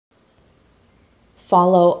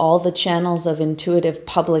Follow all the channels of Intuitive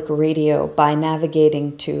Public Radio by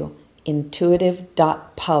navigating to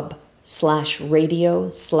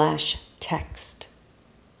intuitive.pub/radio/text.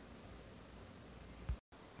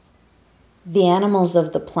 The animals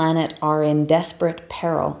of the planet are in desperate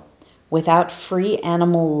peril. Without free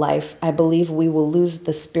animal life, I believe we will lose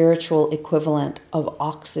the spiritual equivalent of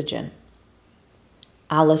oxygen.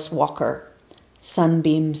 Alice Walker,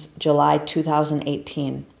 Sunbeams, July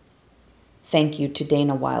 2018. Thank you to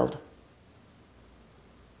Dana Wilde.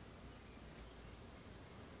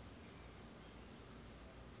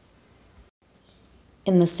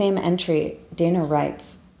 In the same entry, Dana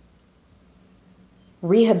writes,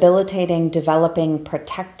 rehabilitating, developing,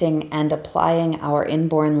 protecting, and applying our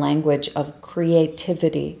inborn language of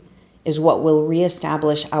creativity is what will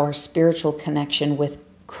reestablish our spiritual connection with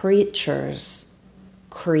creatures,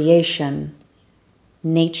 creation,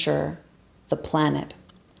 nature, the planet.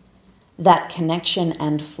 That connection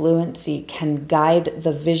and fluency can guide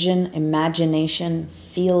the vision, imagination,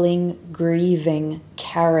 feeling, grieving,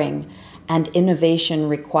 caring, and innovation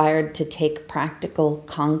required to take practical,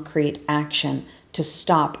 concrete action to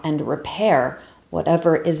stop and repair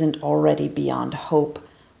whatever isn't already beyond hope,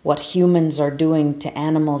 what humans are doing to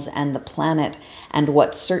animals and the planet, and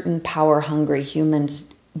what certain power-hungry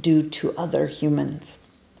humans do to other humans.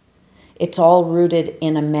 It's all rooted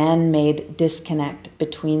in a man-made disconnect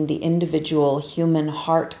between the individual human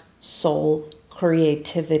heart, soul,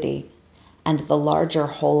 creativity, and the larger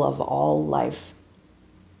whole of all life.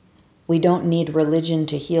 We don't need religion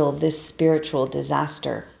to heal this spiritual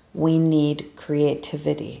disaster. We need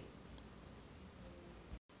creativity.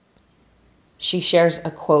 She shares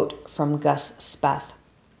a quote from Gus Speth,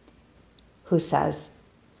 who says,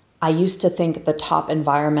 I used to think the top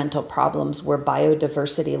environmental problems were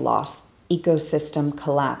biodiversity loss, ecosystem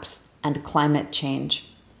collapse, and climate change.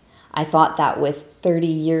 I thought that with 30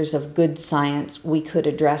 years of good science, we could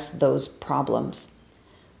address those problems.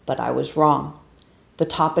 But I was wrong. The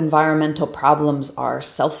top environmental problems are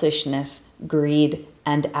selfishness, greed,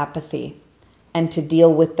 and apathy. And to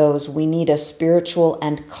deal with those, we need a spiritual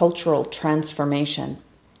and cultural transformation.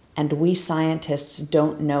 And we scientists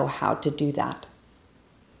don't know how to do that.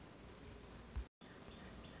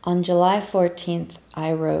 On July 14th,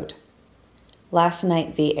 I wrote, last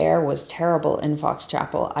night the air was terrible in Fox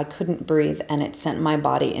Chapel. I couldn't breathe and it sent my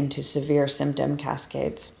body into severe symptom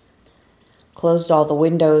cascades. Closed all the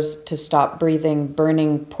windows to stop breathing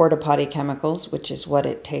burning porta-potty chemicals, which is what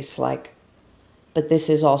it tastes like. But this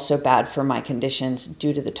is also bad for my conditions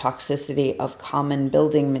due to the toxicity of common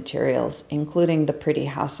building materials, including the pretty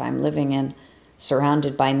house I'm living in,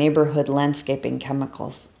 surrounded by neighborhood landscaping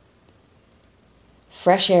chemicals.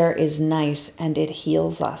 Fresh air is nice and it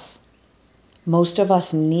heals us. Most of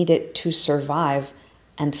us need it to survive,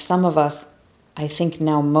 and some of us, I think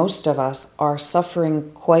now most of us, are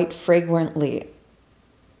suffering quite fragrantly.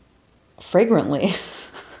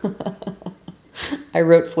 I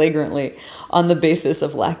wrote flagrantly on the basis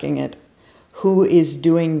of lacking it. Who is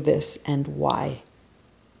doing this and why?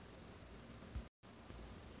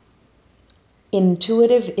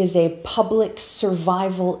 Intuitive is a public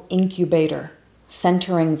survival incubator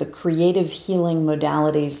centering the creative healing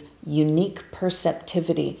modalities, unique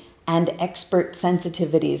perceptivity, and expert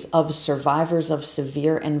sensitivities of survivors of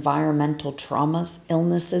severe environmental traumas,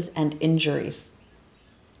 illnesses, and injuries.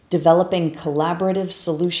 Developing collaborative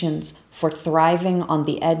solutions for thriving on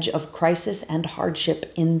the edge of crisis and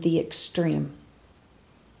hardship in the extreme.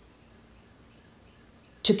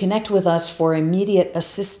 To connect with us for immediate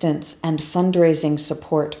assistance and fundraising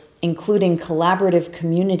support, including collaborative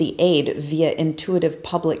community aid via Intuitive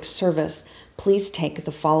Public Service, please take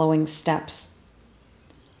the following steps.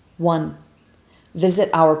 1.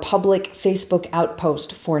 Visit our public Facebook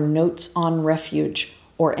outpost for Notes on Refuge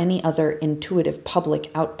or any other Intuitive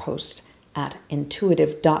Public outpost at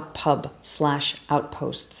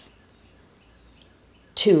intuitive.pub/outposts.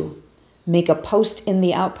 2. Make a post in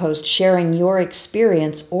the outpost sharing your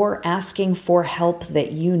experience or asking for help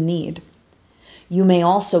that you need. You may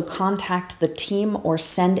also contact the team or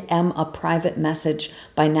send Em a private message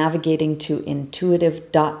by navigating to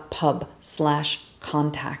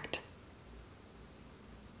intuitive.pub/contact.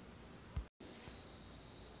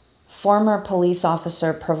 Former police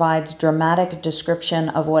officer provides dramatic description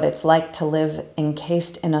of what it's like to live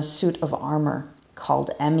encased in a suit of armor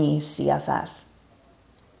called MECFS.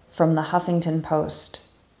 From the Huffington Post.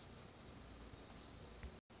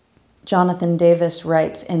 Jonathan Davis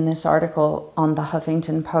writes in this article on the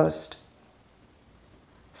Huffington Post,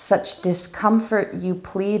 such discomfort you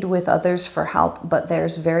plead with others for help, but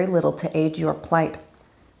there's very little to aid your plight.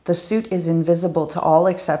 The The suit is invisible to all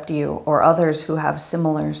except you or others who have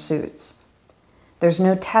similar suits. There's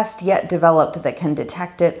no test yet developed that can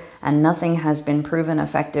detect it, and nothing has been proven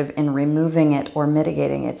effective in removing it or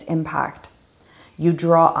mitigating its impact. You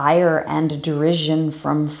draw ire and derision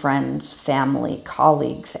from friends, family,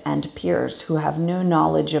 colleagues, and peers who have no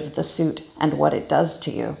knowledge of the suit and what it does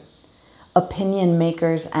to you. Opinion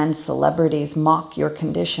makers and celebrities mock your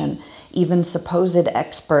condition. Even supposed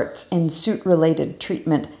experts in suit-related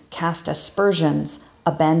treatment cast aspersions,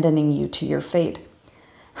 abandoning you to your fate.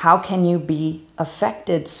 How can you be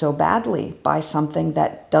affected so badly by something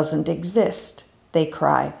that doesn't exist? They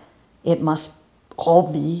cry. It must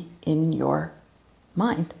all be in your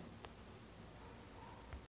mind.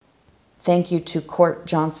 Thank you to Court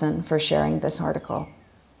Johnson for sharing this article.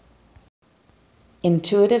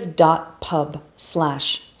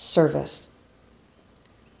 Intuitive.pub/service.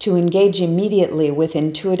 To engage immediately with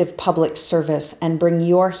Intuitive Public Service and bring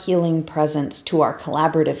your healing presence to our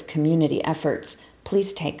collaborative community efforts,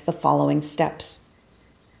 please take the following steps.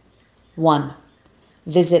 1.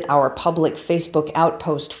 Visit our public Facebook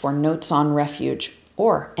outpost for Notes on Refuge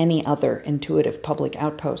or any other Intuitive public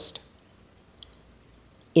outpost.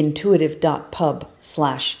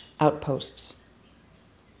 Intuitive.pub/outposts.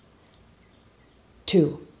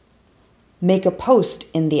 2. Make a post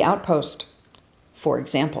in the outpost. For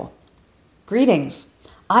example, greetings.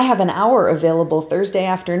 I have an hour available Thursday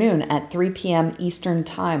afternoon at 3 p.m. Eastern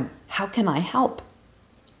Time. How can I help?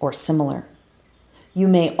 Or similar. You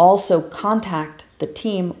may also contact the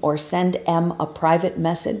team or send M a private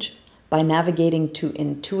message by navigating to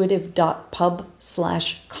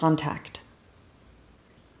intuitive.pub/contact.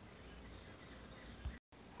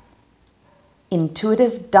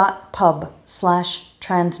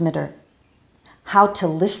 Intuitive.pub/transmitter. How to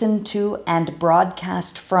listen to and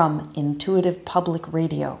broadcast from Intuitive Public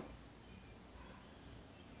Radio.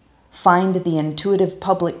 Find the Intuitive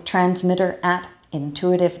Public Transmitter at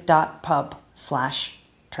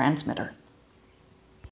intuitive.pub/transmitter.